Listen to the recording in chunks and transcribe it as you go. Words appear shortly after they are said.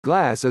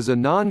Glass is a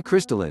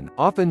non-crystalline,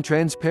 often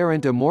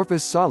transparent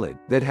amorphous solid,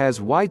 that has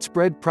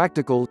widespread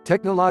practical,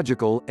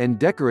 technological, and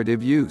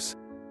decorative use.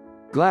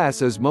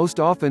 Glass is most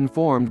often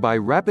formed by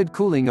rapid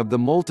cooling of the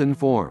molten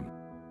form.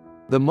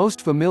 The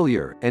most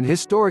familiar, and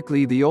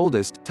historically the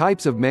oldest,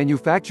 types of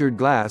manufactured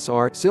glass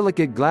are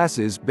silicate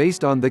glasses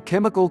based on the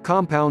chemical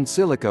compound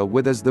silica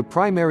with as the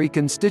primary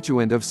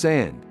constituent of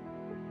sand.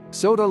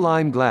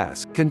 Soda-lime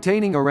glass,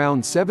 containing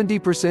around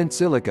 70%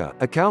 silica,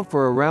 account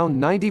for around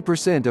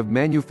 90% of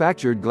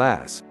manufactured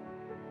glass.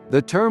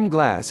 The term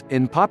glass,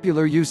 in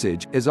popular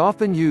usage, is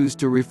often used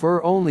to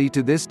refer only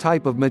to this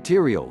type of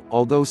material,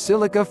 although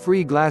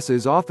silica-free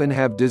glasses often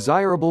have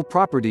desirable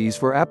properties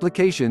for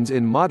applications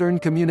in modern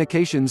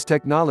communications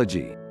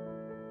technology.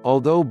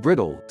 Although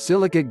brittle,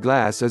 silicate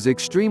glass is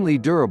extremely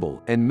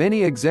durable, and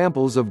many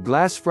examples of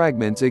glass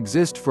fragments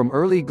exist from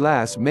early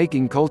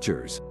glass-making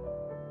cultures.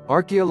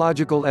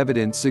 Archaeological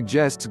evidence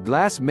suggests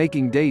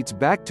glass-making dates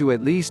back to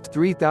at least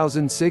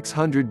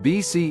 3600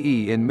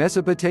 BCE in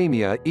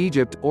Mesopotamia,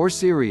 Egypt, or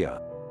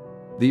Syria.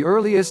 The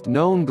earliest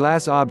known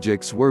glass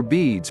objects were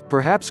beads,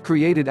 perhaps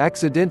created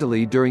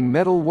accidentally during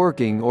metal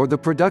working or the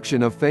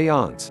production of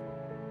faience.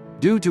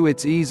 Due to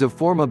its ease of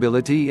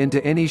formability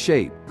into any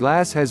shape,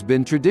 glass has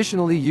been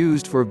traditionally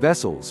used for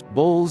vessels,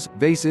 bowls,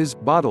 vases,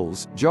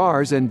 bottles,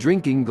 jars, and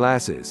drinking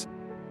glasses.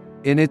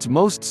 In its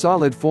most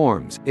solid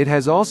forms, it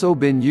has also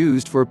been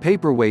used for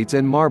paperweights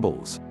and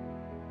marbles.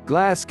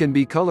 Glass can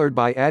be colored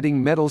by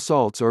adding metal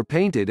salts or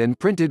painted and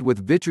printed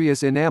with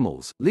vitreous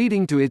enamels,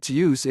 leading to its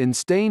use in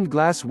stained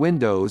glass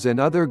windows and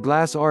other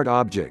glass art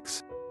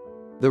objects.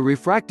 The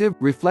refractive,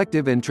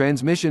 reflective and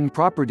transmission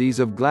properties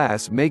of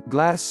glass make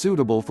glass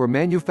suitable for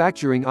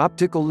manufacturing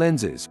optical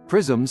lenses,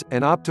 prisms,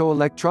 and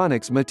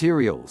optoelectronics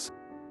materials.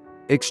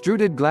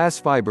 Extruded glass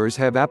fibers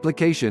have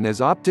application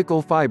as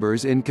optical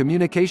fibers in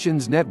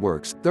communications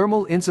networks,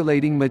 thermal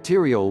insulating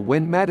material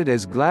when matted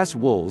as glass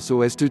wool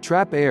so as to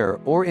trap air,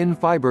 or in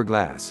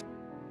fiberglass.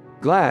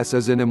 Glass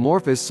is an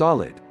amorphous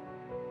solid.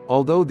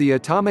 Although the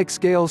atomic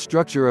scale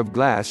structure of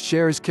glass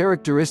shares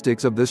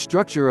characteristics of the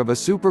structure of a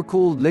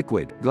supercooled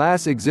liquid,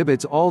 glass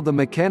exhibits all the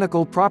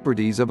mechanical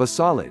properties of a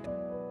solid.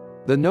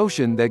 The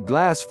notion that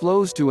glass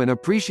flows to an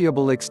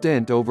appreciable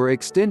extent over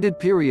extended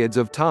periods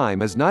of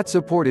time is not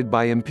supported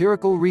by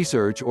empirical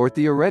research or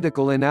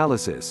theoretical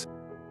analysis.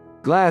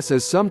 Glass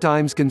is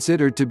sometimes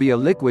considered to be a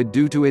liquid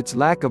due to its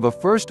lack of a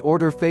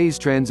first-order phase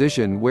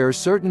transition where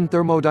certain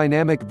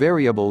thermodynamic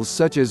variables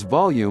such as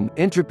volume,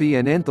 entropy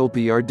and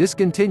enthalpy are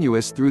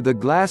discontinuous through the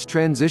glass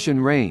transition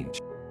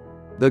range.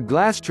 The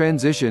glass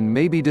transition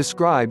may be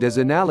described as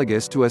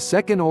analogous to a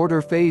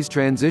second-order phase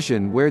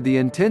transition where the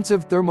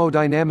intensive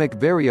thermodynamic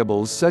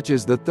variables such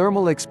as the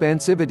thermal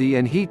expansivity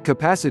and heat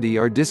capacity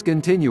are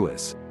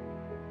discontinuous.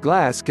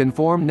 Glass can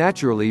form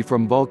naturally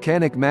from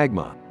volcanic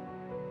magma.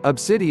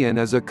 Obsidian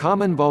is a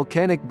common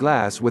volcanic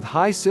glass with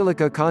high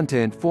silica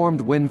content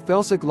formed when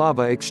felsic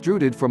lava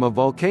extruded from a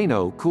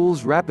volcano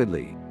cools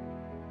rapidly.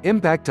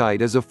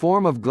 Impactite is a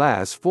form of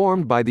glass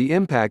formed by the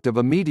impact of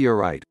a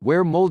meteorite,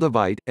 where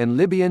Moldavite and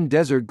Libyan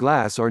desert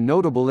glass are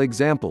notable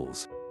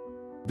examples.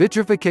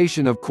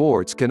 Vitrification of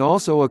quartz can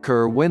also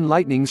occur when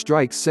lightning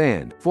strikes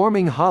sand,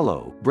 forming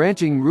hollow,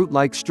 branching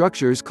root-like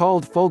structures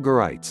called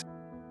fulgurites.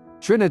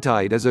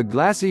 Trinitite is a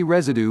glassy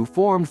residue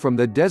formed from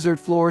the desert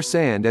floor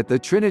sand at the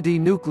Trinity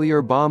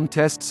nuclear bomb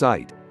test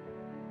site.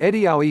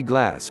 Ediaui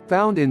glass,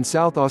 found in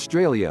South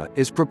Australia,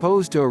 is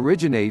proposed to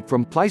originate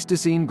from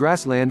Pleistocene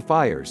grassland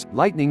fires,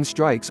 lightning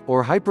strikes,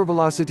 or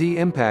hypervelocity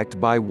impact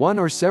by one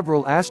or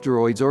several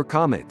asteroids or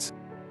comets.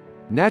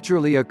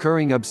 Naturally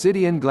occurring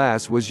obsidian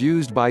glass was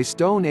used by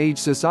Stone Age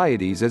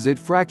societies as it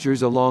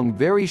fractures along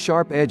very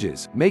sharp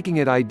edges, making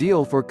it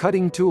ideal for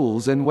cutting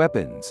tools and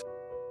weapons.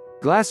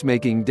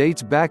 Glassmaking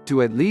dates back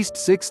to at least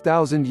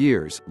 6,000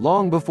 years,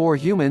 long before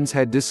humans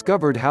had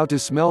discovered how to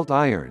smelt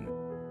iron.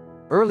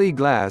 Early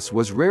glass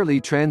was rarely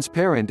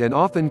transparent and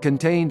often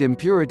contained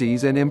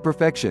impurities and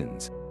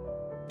imperfections.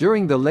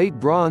 During the Late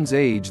Bronze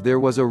Age there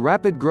was a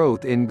rapid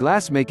growth in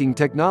glassmaking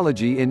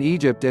technology in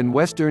Egypt and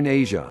Western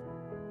Asia.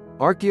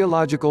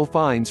 Archaeological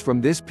finds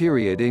from this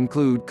period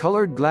include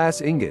colored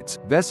glass ingots,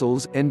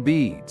 vessels, and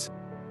beads.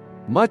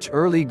 Much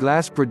early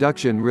glass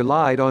production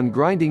relied on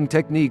grinding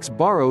techniques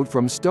borrowed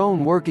from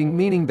stone working,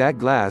 meaning that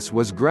glass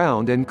was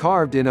ground and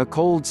carved in a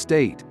cold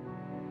state.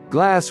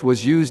 Glass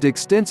was used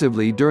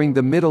extensively during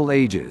the Middle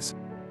Ages.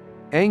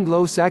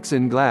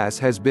 Anglo-Saxon glass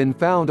has been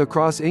found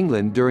across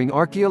England during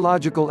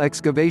archaeological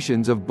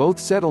excavations of both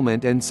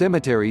settlement and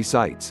cemetery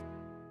sites.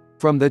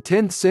 From the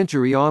 10th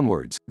century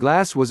onwards,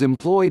 glass was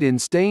employed in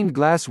stained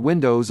glass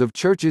windows of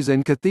churches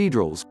and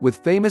cathedrals,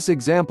 with famous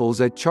examples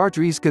at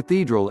Chartres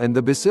Cathedral and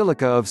the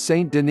Basilica of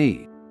Saint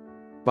Denis.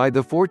 By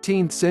the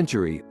 14th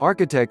century,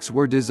 architects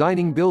were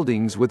designing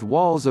buildings with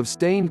walls of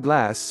stained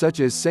glass such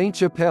as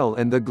Sainte-Chapelle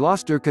and the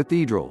Gloucester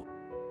Cathedral.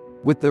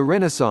 With the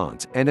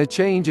Renaissance, and a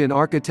change in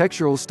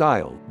architectural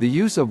style, the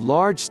use of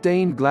large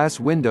stained glass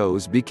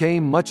windows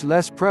became much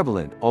less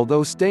prevalent,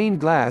 although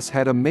stained glass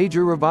had a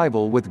major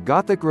revival with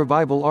Gothic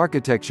Revival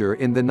architecture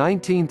in the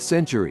 19th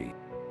century.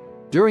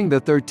 During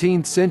the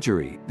 13th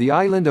century, the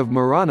island of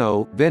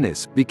Murano,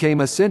 Venice,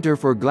 became a center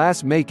for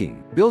glass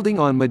making, building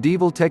on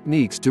medieval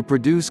techniques to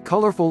produce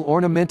colorful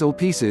ornamental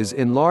pieces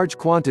in large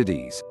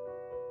quantities.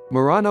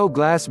 Murano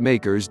glass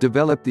makers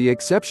developed the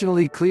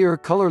exceptionally clear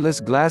colorless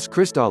glass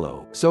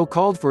cristallo, so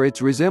called for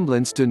its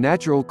resemblance to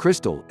natural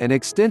crystal, and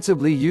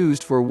extensively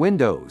used for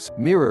windows,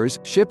 mirrors,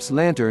 ships'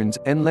 lanterns,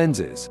 and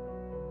lenses.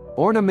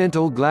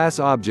 Ornamental glass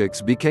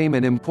objects became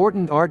an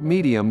important art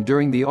medium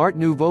during the Art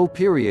Nouveau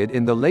period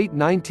in the late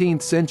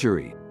 19th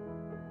century.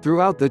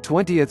 Throughout the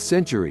 20th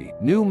century,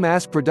 new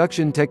mass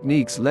production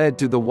techniques led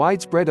to the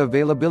widespread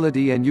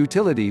availability and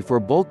utility for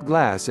bulk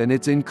glass and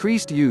its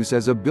increased use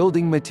as a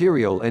building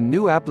material and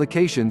new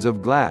applications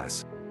of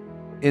glass.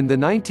 In the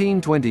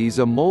 1920s,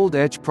 a mold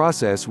etch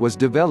process was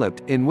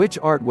developed, in which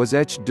art was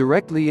etched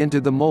directly into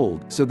the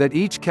mold, so that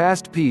each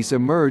cast piece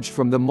emerged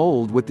from the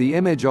mold with the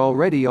image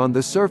already on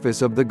the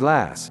surface of the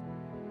glass.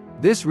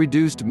 This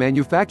reduced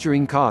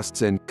manufacturing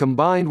costs and,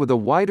 combined with a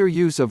wider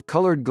use of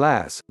colored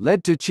glass,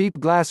 led to cheap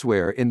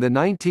glassware in the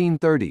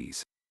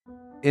 1930s.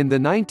 In the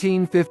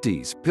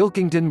 1950s,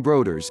 Pilkington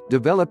Broders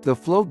developed the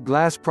float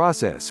glass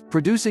process,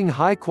 producing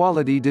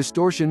high-quality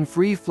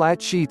distortion-free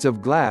flat sheets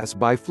of glass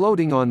by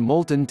floating on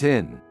molten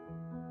tin.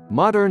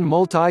 Modern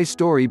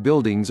multi-story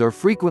buildings are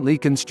frequently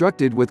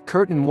constructed with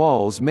curtain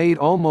walls made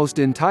almost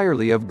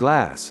entirely of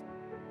glass.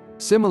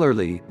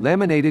 Similarly,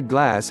 laminated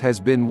glass has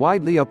been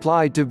widely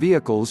applied to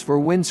vehicles for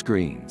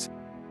windscreens.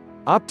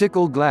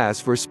 Optical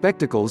glass for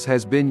spectacles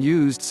has been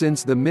used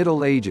since the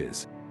Middle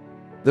Ages.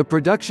 The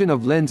production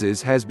of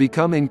lenses has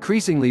become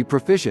increasingly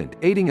proficient,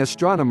 aiding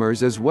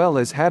astronomers as well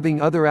as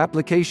having other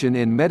application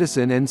in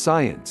medicine and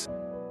science.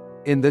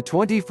 In the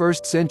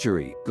 21st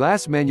century,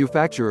 glass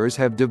manufacturers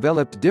have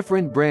developed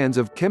different brands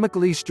of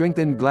chemically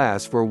strengthened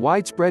glass for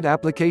widespread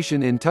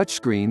application in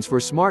touchscreens for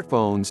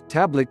smartphones,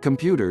 tablet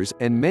computers,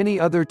 and many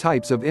other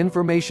types of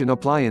information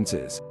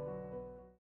appliances.